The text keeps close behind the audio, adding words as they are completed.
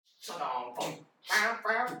Hello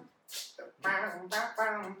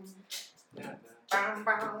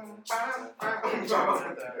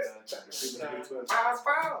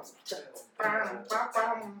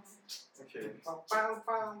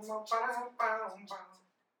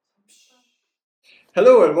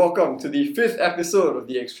and welcome to the 5th episode of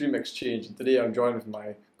the Extreme Exchange. And today I'm joined with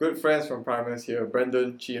my good friends from Primus here,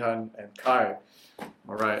 Brendan, Chyi Hann, and Kai.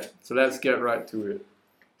 Alright, so let's get right to it.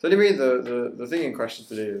 So anyway, the thing in question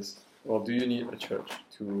today is, well, do you need a church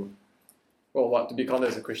to be counted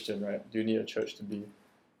as a Christian, right? Do you need a church to be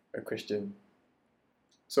a Christian?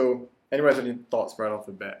 So, anyone has any thoughts right off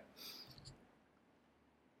the bat?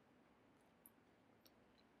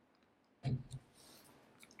 I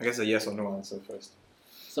guess a yes or no answer first.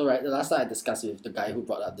 So the last time I discussed with the guy who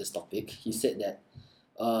brought up this topic, he said that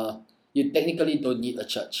you technically don't need a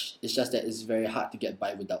church. It's just that it's very hard to get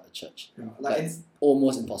by without a church. Yeah, like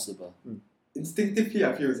almost impossible. Instinctively,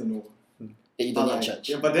 I feel it's a no. That you don't need a church.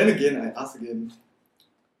 Yeah, but then again, I ask again.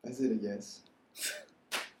 I said a yes.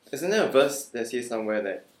 Isn't there a verse that says somewhere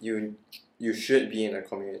that you should be in a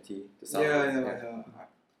community to start with? Yeah.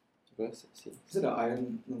 Verse? See. Is it the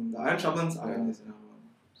iron? No, the iron sharpens iron is another one.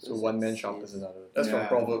 So one man sharpens another. That's from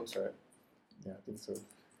Proverbs, right? Yeah, I think so.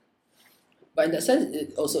 But in that sense,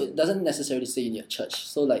 it doesn't necessarily say you need a church.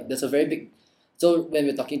 So there's a very big... So when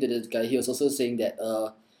we're talking to this guy, he was also saying that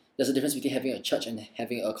there's a difference between having a church and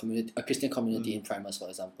having a Christian community in Primus, for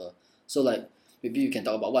example. So maybe you can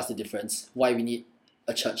talk about what's the difference, why we need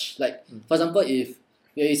a church. For example, if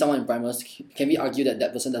maybe someone in Primus, can we argue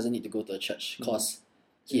that person doesn't need to go to a church because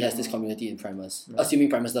he has this community in Primus, assuming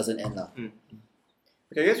Primus doesn't end now.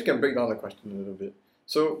 Okay, I guess we can break down the question a little bit.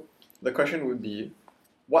 So the question would be,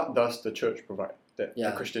 what does the church provide that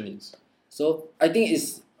a Christian needs? So I think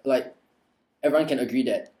it's everyone can agree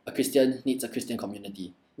that a Christian needs a Christian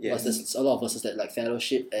community. Yes. Because there's a lot of verses that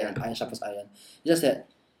fellowship and iron sharpens iron. It's just that,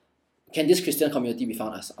 can this Christian community be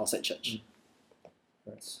found outside church?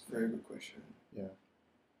 That's a very good question. Yeah.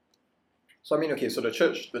 So I mean, okay, so the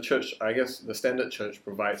church, I guess the standard church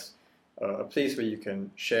provides a place where you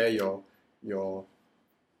can share your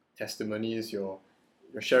testimonies, your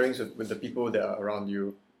sharings with the people that are around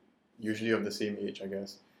you, usually of the same age, I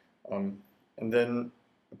guess. And then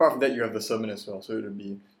apart from that, you have the sermon as well. So it would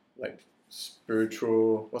be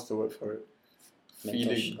spiritual. What's the word for it?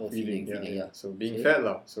 Feeding. Yeah. So being fed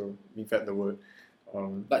lah. So being fed the word.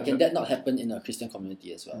 But can that not happen in a Christian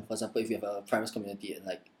community as well? For example, if you have a Primus community and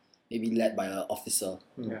maybe led by an officer,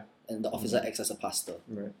 and the officer acts as a pastor.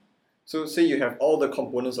 Right. So say you have all the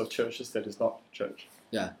components of churches that is not church.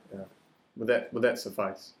 Yeah. Would that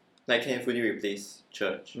suffice? Can you fully replace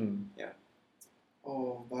church? Yeah.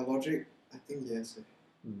 Oh, by logic, I think yes.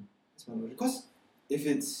 That's my logic. Because if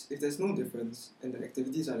there's no difference and the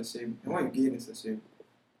activities are the same and what you gain is the same,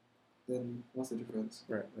 then what's the difference?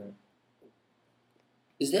 Right.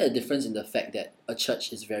 Is there a difference in the fact that a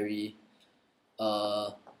church is very,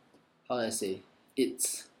 how do I say,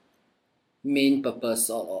 its main purpose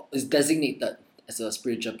or is designated as a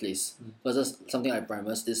spiritual place versus something like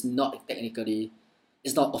Primus is not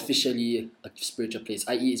officially a spiritual place,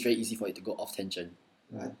 i.e. it's very easy for it to go off tangent.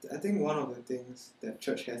 I think one of the things that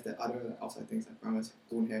church has that other outside things like Primus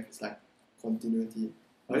don't have is continuity.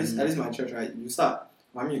 At least my church, right? You can start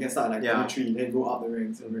primary 3, then go up the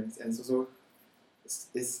ranks and ranks, and so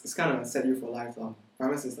it's kind of set you for life.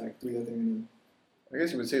 Primus is 2-year thing. I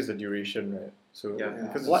guess you would say it's the duration, right? So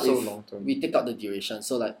because what it's so if long term. We take out the duration?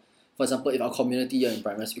 So for example, if our community year in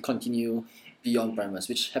Primus, we continue beyond Primus,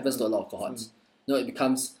 which happens to a lot of cohorts.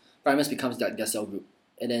 Primus becomes their cell group,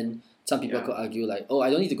 and then some people could argue I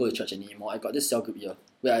don't need to go to church anymore. I got this cell group here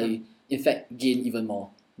where I in fact gain even more.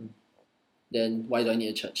 Then why do I need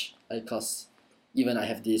a church? Because even I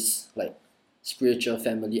have this spiritual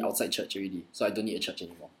family outside church already, so I don't need a church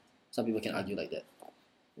anymore. Some people can argue like that,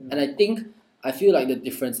 and I feel the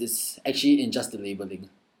difference is actually in just the labeling,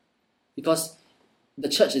 because the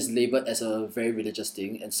church is labelled as a very religious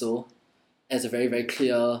thing, and so has a very, very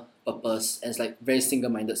clear purpose, and it's very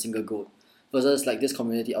single-minded, single goal. Versus this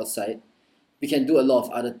community outside, we can do a lot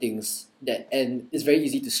of other things and it's very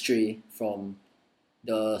easy to stray from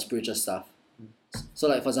the spiritual stuff.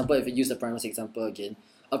 So for example, if we use the Primus example again,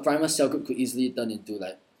 a Primus cell group could easily turn into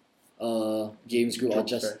a games group or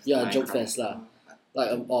just joke fest lah.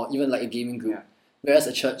 Or even a gaming group. Whereas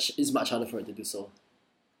a church is much harder for it to do so.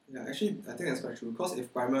 Yeah, actually, I think that's quite true. Because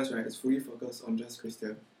if Primus, is fully focused on just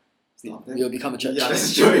Christian stuff, then it will become a church. Yeah,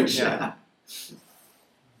 that's church.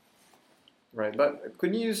 Right, but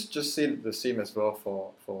couldn't you just say the same as well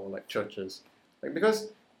for churches?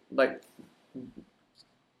 Because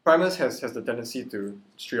Primus has the tendency to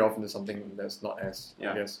stray off into something that's not as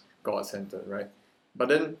I guess God-centered, right? But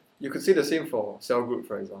then you could say the same for cell group,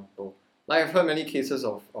 for example. Like I've heard many cases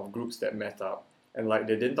of groups that met up and like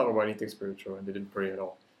they didn't talk about anything spiritual and they didn't pray at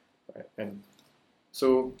all, right? And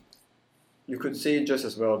so you could say just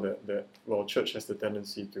as well that well, church has the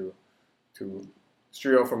tendency to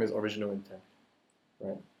stray off from its original intent,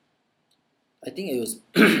 right? I think it was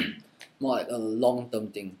more like a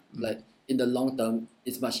long-term thing. Like in the long term,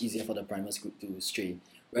 it's much easier for the primers group to stray.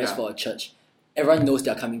 Whereas for a church, everyone knows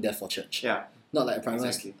they're coming there for church. Yeah. Not like a primers.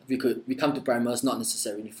 Exactly. We come to primers not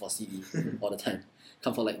necessarily for CE all the time.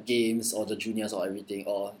 Come for like games or the juniors or everything,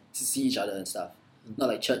 or to see each other and stuff. Not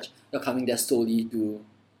like church. You're coming there solely to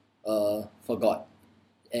for God.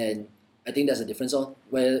 And I think that's a difference.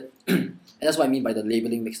 Where and that's what I mean by the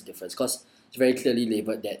labeling makes a difference, because it's very clearly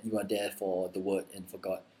labeled that you are there for the word and for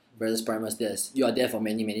God. Whereas primers, you are there for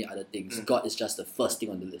many, many other things. God is just the first thing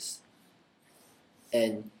on the list.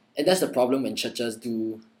 And that's the problem when churches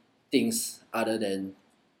do things other than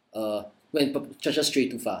when churches stray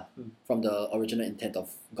too far from the original intent of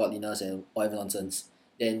godliness and whatever nonsense,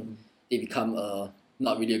 then they become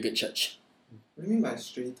not really a good church. What do you mean by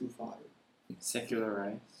stray too far?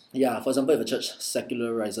 Secularized. Yeah, for example, if a church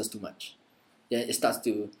secularizes too much, then it starts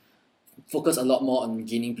to focus a lot more on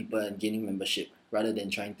gaining people and gaining membership rather than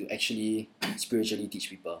trying to actually spiritually teach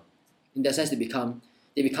people. In that sense, they become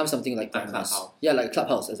something like Like primers. Clubhouse. Yeah, like a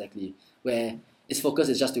clubhouse, exactly, where its focus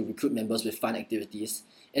is just to recruit members with fun activities,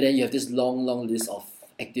 and then you have this long list of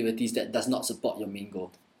activities that does not support your main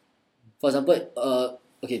goal. For example,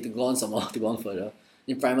 to go on further,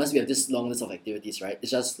 in primers we have this long list of activities, right?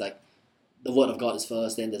 It's just like the word of God is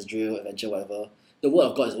first, then there's drill, adventure, whatever. The word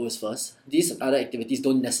of God is always first. These other activities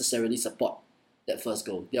don't necessarily support that first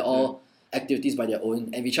goal. They're all activities by their own,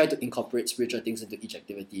 and we try to incorporate spiritual things into each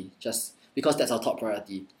activity just because that's our top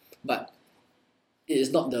priority. But it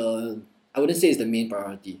is not I wouldn't say it's the main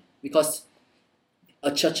priority, because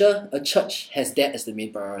a church has that as the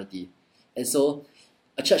main priority, and so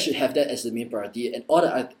a church should have that as the main priority, and all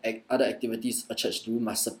the other activities a church do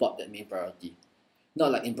must support that main priority.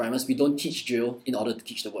 Not like in primers, we don't teach drill in order to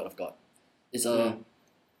teach the word of God. It's a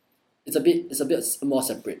bit more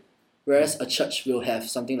separate. Whereas a church will have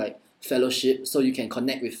something like fellowship, so you can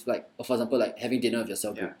connect with, like, for example, like having dinner with your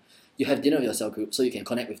cell group. You have dinner with your cell group, so you can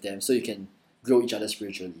connect with them, so you can grow each other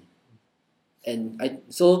spiritually.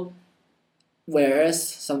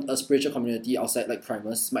 Whereas a spiritual community outside like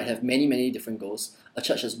primers might have many different goals, a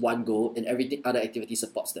church has one goal, and everything other activity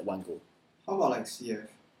supports that one goal. How about like CF?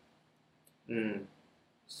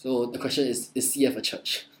 So the question is CF a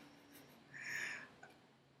church?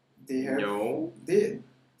 They have No. they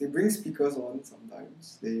bring speakers on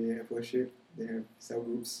sometimes. They have worship. They have cell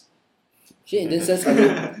groups. Actually, in this sense,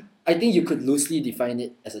 I think you could loosely define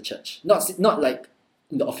it as a church. Not like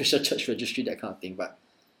in the official church registry, that kind of thing, but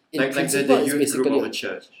in Like principle, the it's youth basically group of a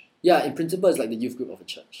church. Yeah, in principle, it's like the youth group of a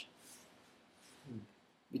church.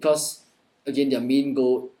 Because, again, their main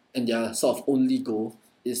goal and their sort of only goal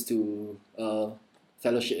is to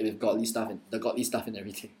fellowship with godly stuff and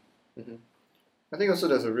everything. I think also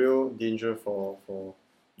there's a real danger for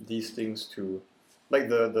these things to, like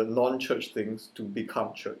the non-church things, to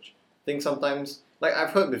become church. I think sometimes, like I've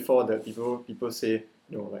heard before that people say,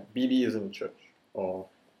 like BB isn't a church or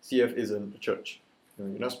CF isn't a church.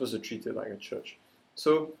 You're not supposed to treat it like a church.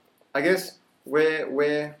 So I guess where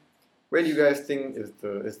do you guys think is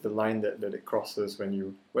the line that it crosses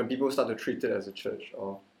when people start to treat it as a church?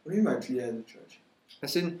 Or What do you mean by treat it as a church?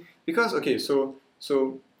 as in, because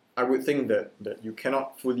so I would think that you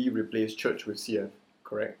cannot fully replace church with CF,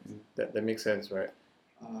 correct? That makes sense, right?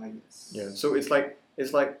 Yes. Yeah. So it's like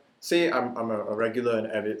say I'm a regular and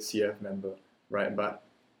avid CF member, right? But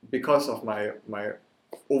because of my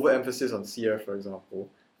overemphasis on CF, for example,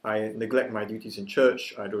 I neglect my duties in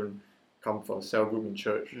church. I don't come for a cell group in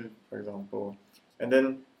church, for example, and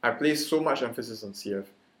then I place so much emphasis on CF.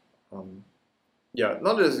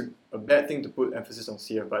 Not that it's a bad thing to put emphasis on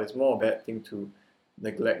CF, but it's more a bad thing to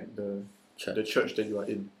neglect the church that you are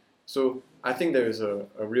in. So I think there is a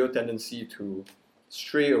real tendency to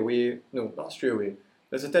stray away. No, not stray away.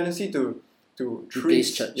 There's a tendency to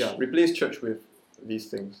Replace church. Yeah, replace church with these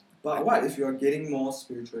things. But what if you're getting more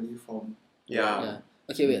spiritually from? Yeah.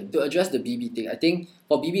 Okay, wait. To address the BB thing, I think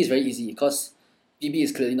for BB it's very easy because BB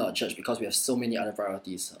is clearly not a church because we have so many other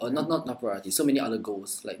priorities. Or not priorities, so many other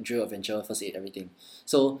goals like drill, adventure, first aid, everything.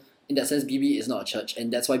 So in that sense, BB is not a church,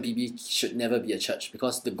 and that's why BB should never be a church,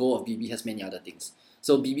 because the goal of BB has many other things.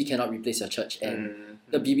 So BB cannot replace your church, and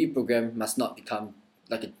the BB program must not become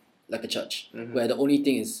like a church, where the only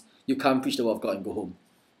thing is you come preach the word of God and go home.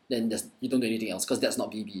 Then you don't do anything else, because that's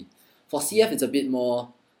not BB. For CF, it's a bit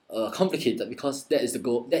more complicated because that is the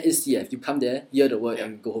goal. That is CF. You come there, hear the word,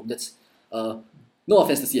 and go home. That's no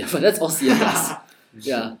offense to CF, but that's all CF does.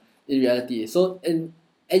 Yeah, in reality. So and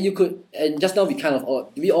you could, and just now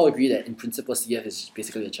we all agree that in principle CF is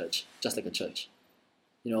basically a church, just like a church.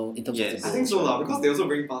 In terms Yes. of the I think so lah, because they also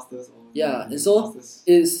bring pastors. Or yeah, and so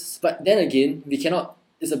but then again, we cannot.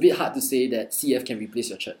 It's a bit hard to say that CF can replace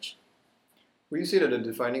your church. Will you say that the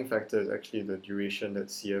defining factor is actually the duration that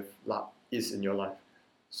CF is in your life?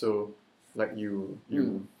 So, like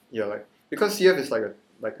because CF is like a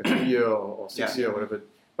 2-year or 6-year or whatever,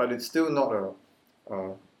 but it's still not a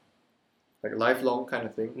like lifelong kind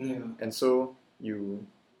of thing. Yeah. And so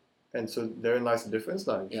therein lies the difference,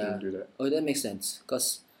 lah. You shouldn't do that. Oh, that makes sense.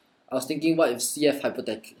 Because I was thinking, what if CF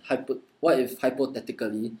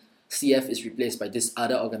hypothetically CF is replaced by this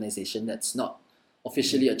other organization that's not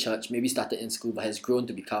officially a church, maybe started in school but has grown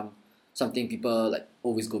to become something people like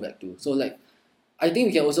always go back to. So like, I think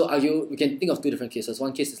we can also argue, we can think of 2 different cases.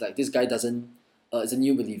 One case is like this guy is a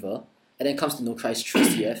new believer and then comes to know Christ through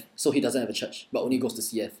CF, so he doesn't have a church but only goes to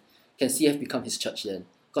CF. Can CF become his church then?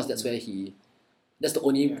 Because that's where that's the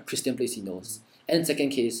only Christian place he knows. And second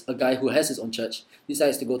case, a guy who has his own church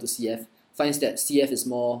decides to go to CF, finds that CF is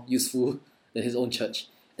more useful than his own church,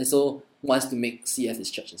 and so wants to make CF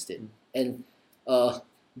his church instead. And for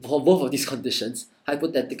both of these conditions,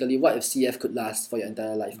 hypothetically, what if CF could last for your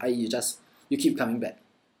entire life? I.e., you keep coming back.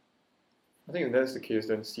 I think if that's the case,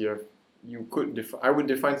 then CF, I would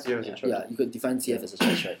define CF as a church. Yeah, you could define CF as a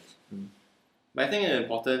church, right? But I think an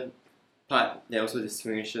important part that also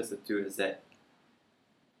distinguishes the two is that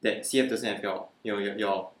CF doesn't have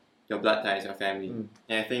your blood ties, your family, and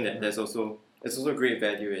I think that there's also great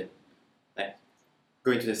value in like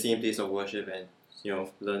going to the same place of worship and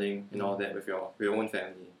learning and all that with your own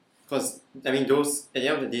family. Because I mean, those at the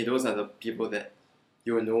end of the day, those are the people that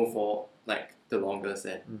you will know for like the longest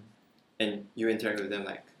and you interact with them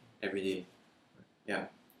like every day. Yeah.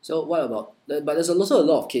 So what about? But there's also a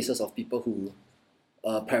lot of cases of people who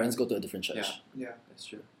parents go to a different church. Yeah. That's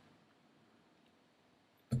true.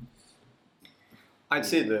 I'd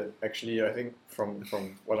say that actually, I think from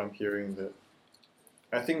what I'm hearing, that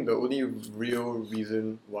I think the only real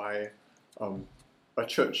reason why a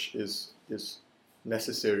church is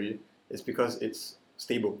necessary is because it's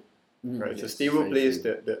stable, right? It's a stable place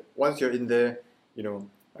that once you're in there,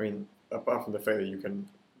 I mean, apart from the fact that you can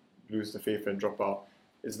lose the faith and drop out,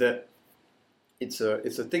 is that it's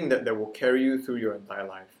a thing that will carry you through your entire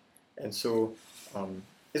life. And so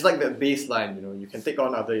it's like that baseline, you can take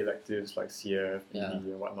on other electives like CF, PD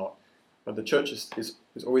and whatnot, but the church is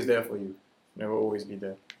always there for you. It will always be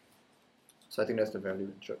there. So I think that's the value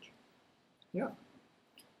in church. Yeah.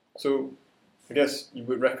 So I guess you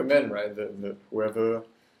would recommend, right, that whoever,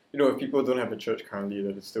 if people don't have a church currently,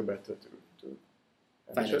 that it's still better to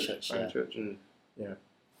find a church. Find a church. Yeah.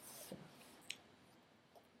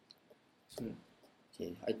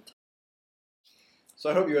 Okay. So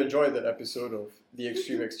I hope you enjoyed that episode of The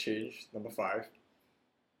Extreme Exchange, number 5.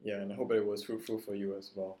 Yeah, and I hope it was fruitful for you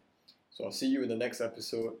as well. So I'll see you in the next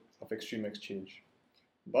episode of Extreme Exchange.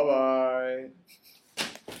 Bye-bye.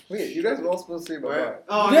 Wait, you guys were all supposed to say bye-bye.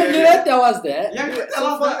 Oh, You didn't tell us that. Yeah, you So tell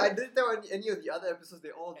us far, that. I didn't tell any of the other episodes, they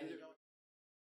all did.